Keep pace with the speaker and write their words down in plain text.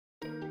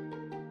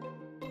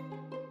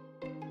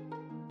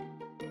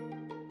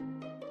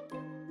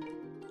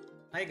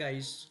Hi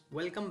guys,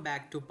 welcome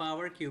back to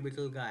Power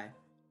Cubicle Guy.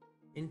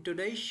 In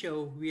today's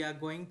show, we are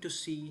going to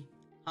see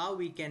how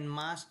we can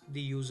mask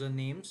the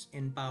usernames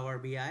in Power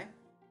BI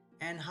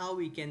and how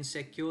we can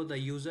secure the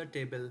user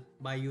table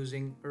by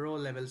using row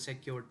level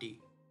security.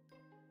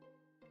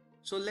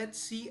 So let's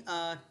see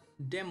a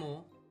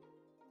demo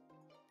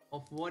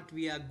of what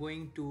we are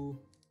going to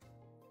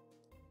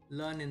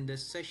learn in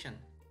this session.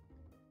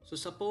 So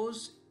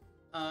suppose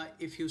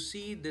if you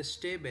see this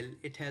table,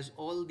 it has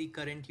all the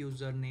current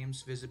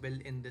usernames visible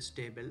in this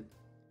table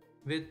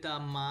with a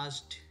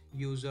masked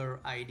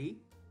user ID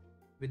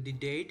with the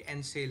date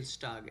and sales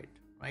target,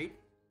 right?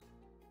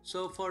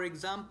 So for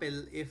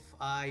example, if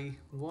I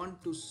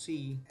want to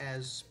see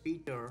as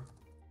Peter,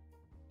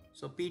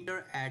 so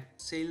Peter at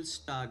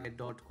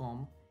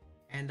salestarget.com,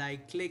 and I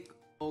click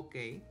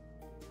OK.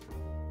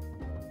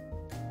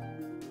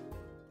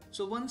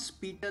 So once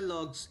Peter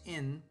logs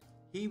in,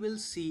 he will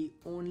see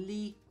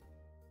only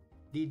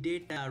the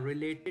data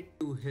related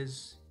to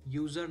his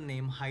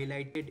username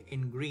highlighted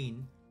in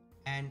green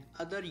and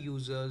other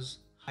users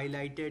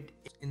highlighted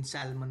in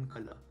salmon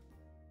color.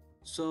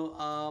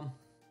 So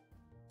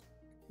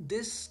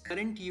this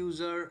current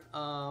user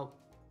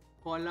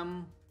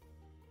column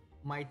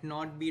might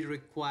not be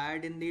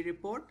required in the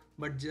report,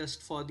 but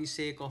just for the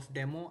sake of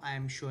demo, I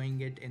am showing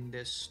it in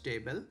this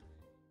table.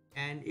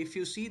 And if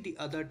you see, the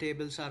other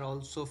tables are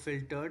also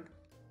filtered.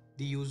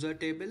 The user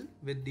table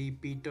with the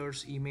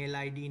Peter's email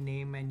ID,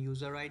 name and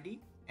user ID,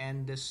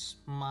 and this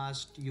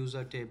masked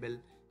user table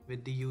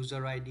with the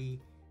user ID,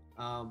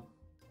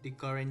 the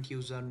current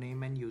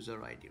username and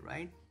user ID,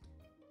 right?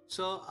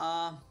 So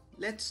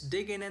let's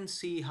dig in and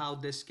see how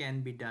this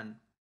can be done.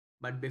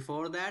 But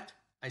before that,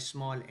 a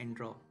small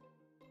intro.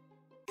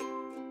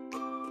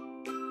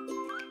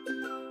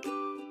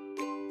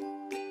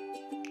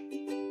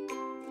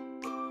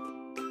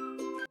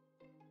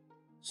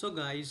 So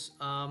guys,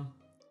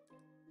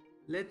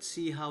 let's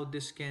see how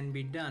this can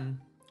be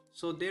done.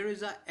 So there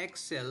is a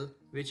Excel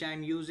which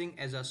I'm using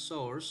as a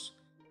source.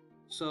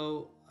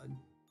 So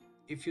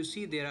if you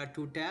see, there are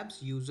two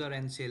tabs, user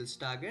and sales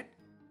target.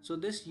 So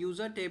this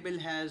user table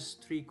has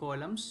three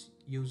columns: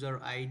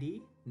 user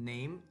ID,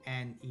 name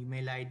and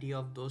email ID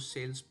of those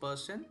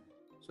salesperson.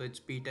 So it's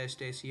Peter,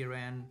 Stacy,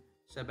 Ryan,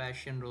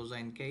 Sebastian, Rosa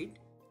and Kate.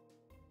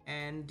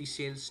 And the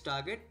sales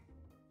target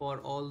for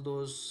all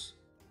those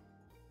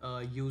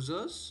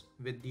users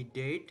with the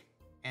date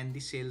and the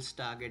sales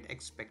target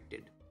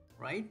expected,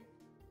 right?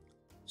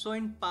 So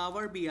in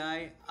Power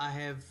BI, I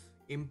have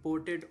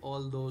imported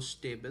all those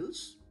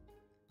tables.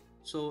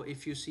 So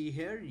if you see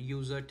here,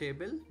 user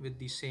table with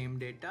the same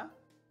data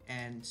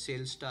and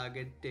sales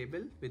target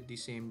table with the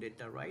same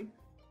data, right?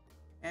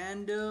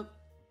 And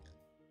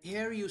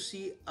here you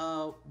see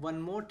one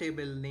more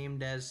table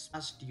named as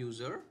masked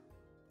user.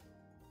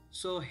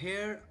 So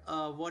here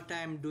what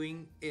I'm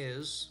doing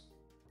is,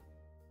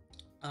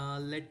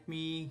 let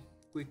me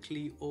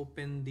quickly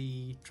open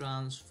the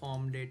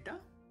transform data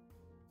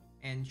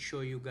and show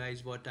you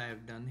guys what I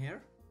have done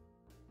here.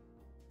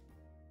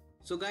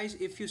 So guys,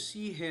 if you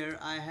see here,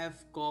 I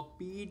have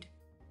copied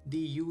the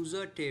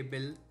user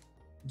table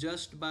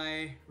just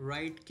by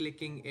right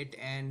clicking it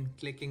and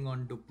clicking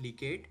on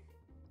duplicate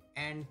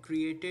and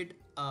created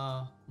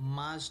a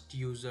masked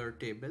user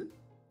table,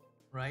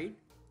 right?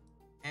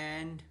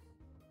 And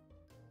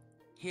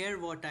here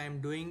what I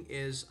am doing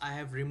is I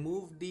have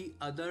removed the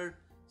other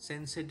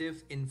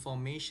sensitive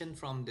information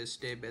from this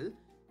table,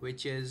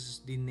 which is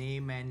the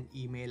name and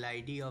email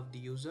ID of the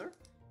user.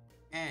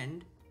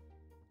 And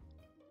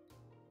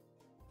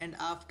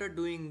after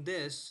doing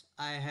this,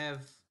 I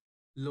have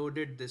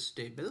loaded this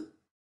table,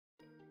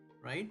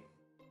 right?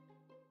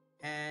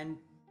 And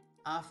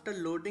after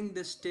loading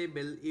this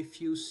table,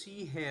 if you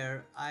see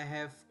here, I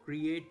have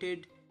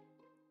created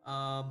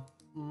a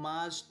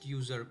masked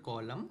user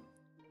column,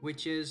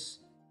 which is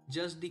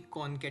just the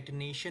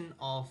concatenation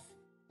of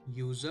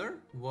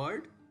user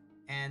word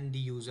and the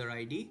user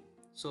ID.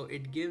 So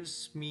it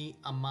gives me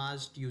a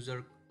masked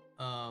user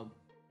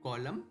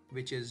column,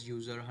 which is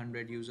user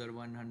 100, user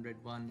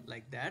 101,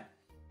 like that.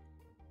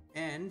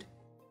 And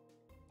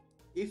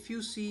if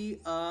you see,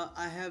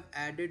 I have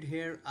added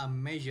here a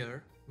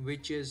measure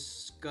which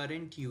is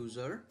current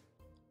user.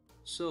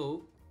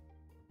 So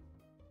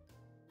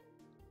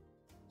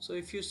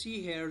if you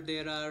see here,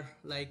 there are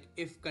like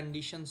if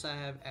conditions I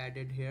have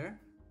added here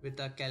with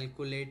a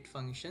calculate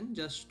function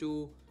just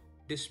to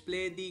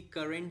display the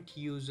current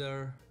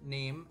user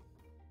name.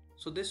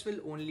 So this will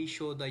only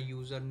show the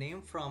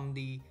username from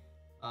the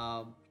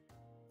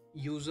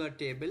user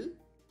table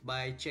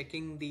by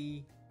checking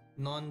the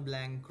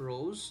non-blank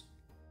rows.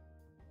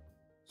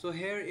 So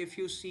here if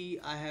you see,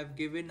 I have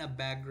given a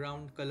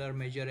background color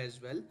measure as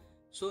well.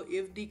 So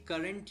if the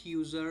current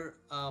user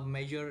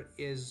measure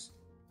is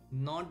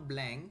not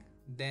blank,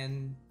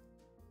 then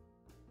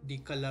the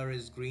color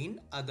is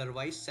green,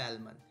 otherwise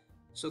salmon.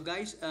 So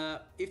guys,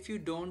 if you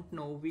don't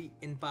know, we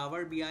in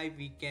Power BI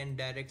we can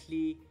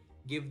directly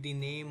give the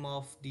name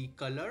of the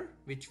color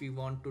which we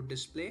want to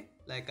display,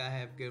 like I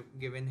have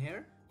given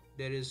here.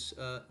 There is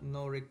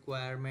no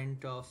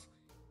requirement of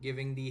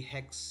giving the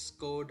hex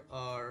code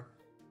or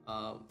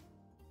uh,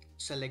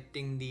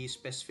 selecting the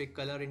specific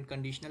color in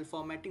conditional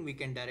formatting, we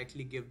can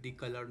directly give the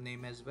color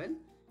name as well.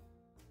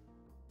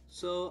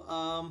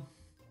 So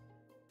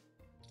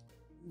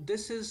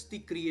this is the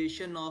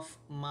creation of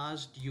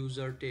masked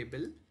user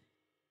table.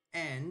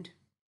 And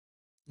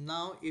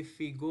now if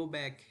we go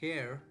back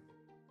here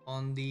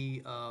on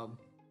the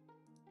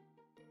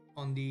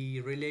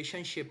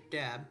relationship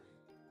tab,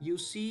 you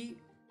see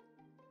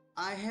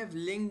I have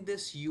linked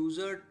this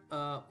user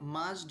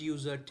masked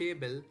user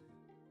table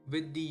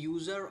with the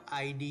user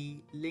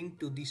ID linked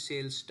to the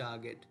sales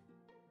target.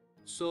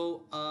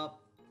 So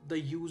the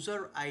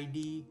user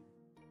ID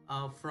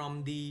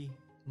from the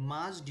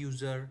masked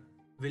user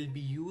will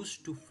be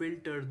used to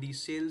filter the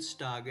sales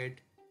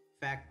target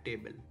fact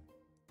table,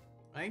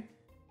 right?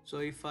 So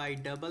if I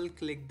double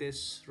click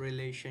this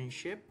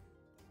relationship,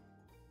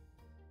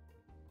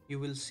 you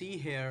will see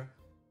here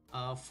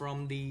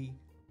from the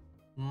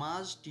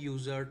masked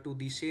user to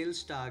the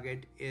sales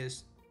target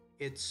it's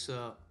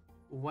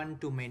one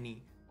to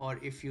many, or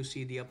if you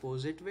see the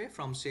opposite way,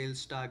 from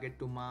sales target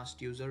to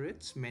masked user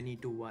it's many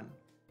to one,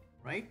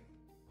 right?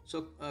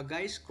 So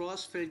guys,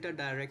 cross filter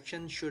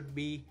direction should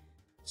be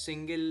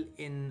single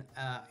in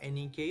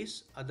any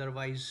case,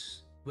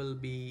 otherwise will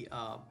be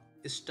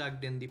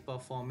stuck in the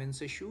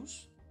performance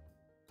issues,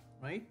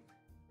 right?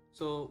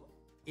 So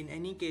in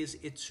any case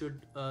it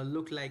should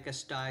look like a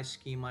star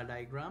schema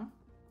diagram,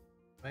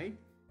 right,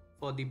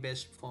 for the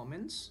best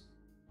performance.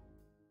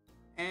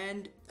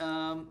 And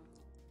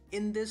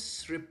in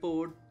this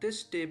report,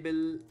 this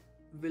table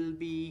will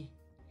be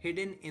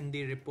hidden in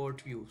the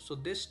report view. So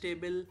this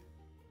table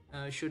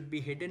should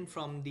be hidden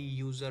from the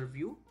user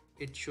view.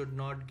 It should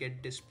not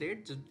get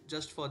displayed.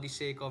 Just for the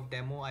sake of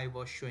demo, I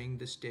was showing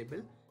this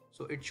table.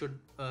 So it should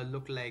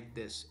look like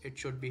this. It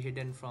should be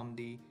hidden from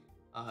the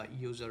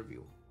user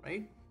view,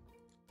 right?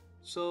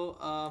 So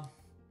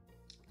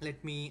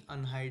let me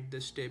unhide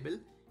this table.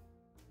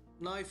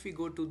 Now if we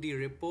go to the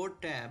report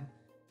tab,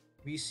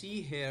 we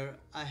see here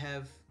I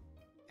have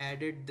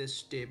added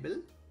this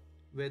table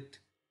with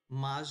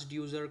masked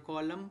user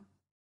column,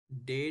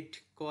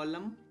 date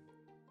column,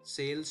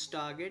 sales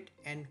target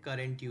and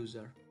current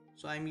user.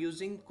 So I'm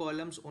using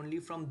columns only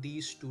from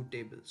these two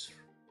tables,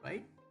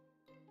 right?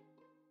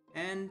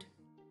 And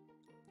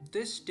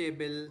this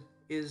table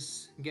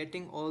is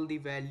getting all the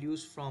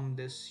values from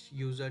this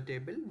user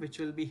table, which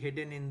will be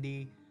hidden in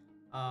the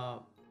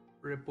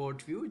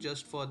report view.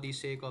 Just for the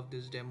sake of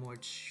this demo,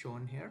 it's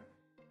shown here.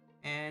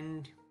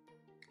 And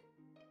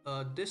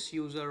this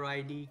user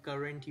ID,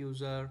 current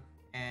user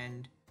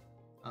and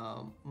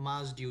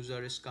masked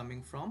user is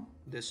coming from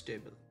this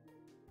table,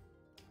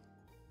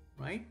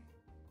 right?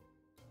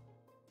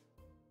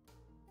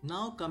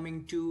 Now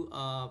coming to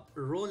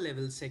row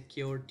level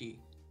security.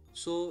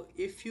 So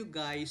if you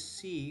guys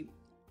see,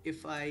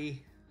 if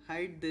I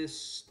hide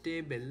this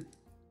table,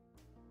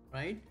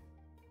 right,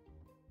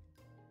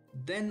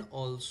 then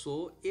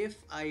also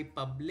if I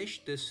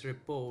publish this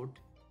report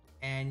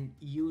and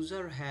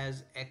user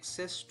has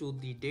access to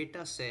the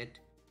data set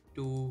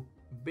to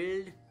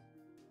build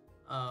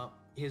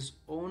his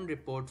own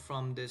report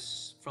from the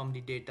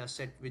data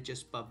set which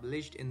is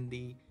published in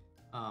the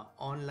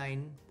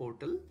online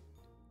portal,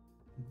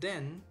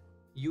 then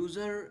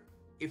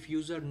if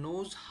user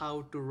knows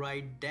how to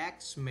write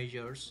DAX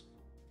measures,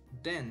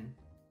 then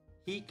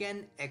he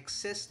can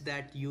access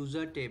that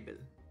user table,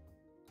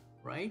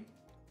 right?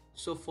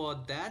 So for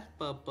that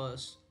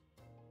purpose,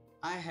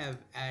 I have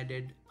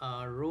added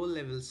a row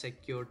level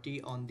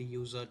security on the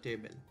user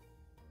table.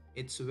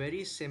 It's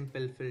very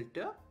simple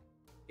filter.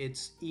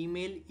 It's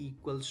email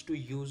equals to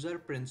user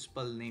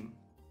principal name.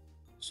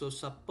 So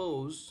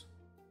suppose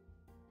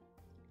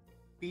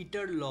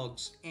Peter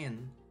logs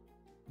in,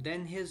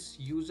 then his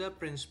user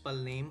principal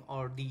name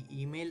or the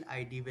email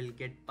ID will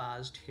get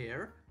passed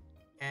here,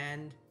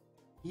 and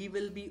he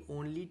will be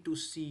only to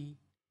see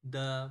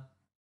the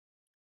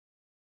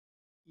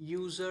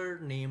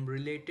username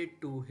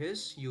related to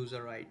his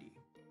user ID,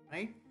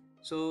 right?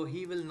 So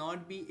he will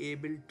not be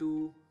able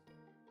to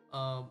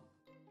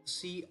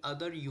see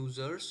other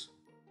users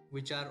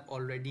which are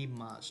already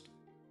masked.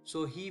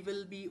 So he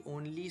will be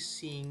only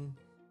seeing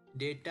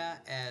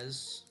data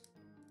as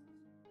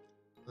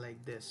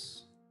like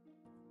this: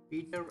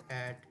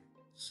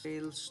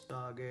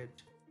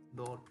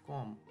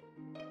 peter@salestarget.com,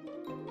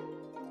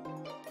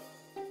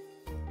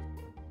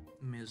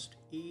 missed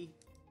E,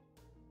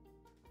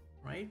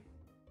 right?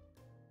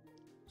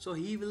 So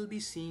he will be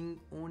seeing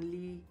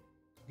only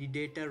the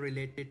data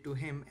related to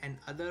him, and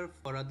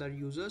for other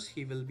users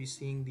he will be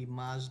seeing the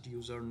masked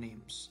user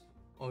names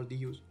or the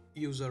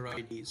user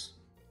IDs,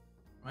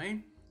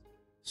 right?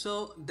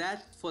 So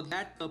for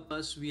that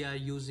purpose we are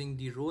using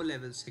the row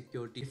level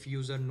security. If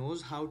user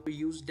knows how to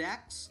use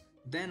DAX,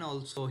 then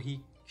also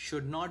he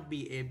should not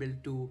be able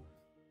to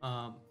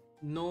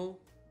know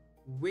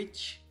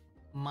which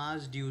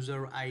masked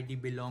user ID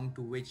belong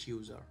to which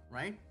user,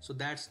 right? So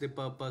that's the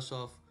purpose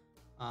of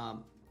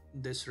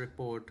this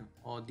report,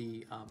 or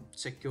the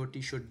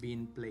security should be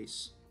in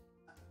place.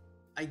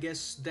 I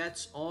guess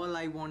that's all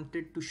I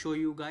wanted to show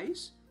you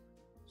guys.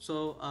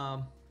 So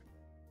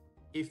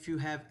if you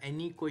have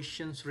any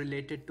questions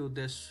related to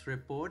this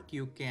report,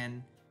 you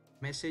can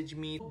message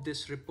me.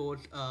 This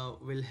report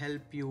will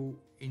help you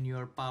in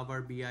your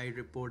Power BI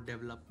report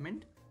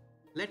development.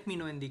 Let me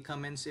know in the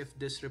comments if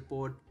this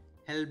report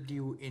helped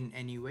you in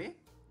any way.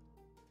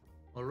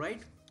 All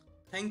right.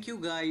 Thank you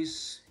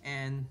guys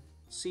and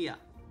see ya.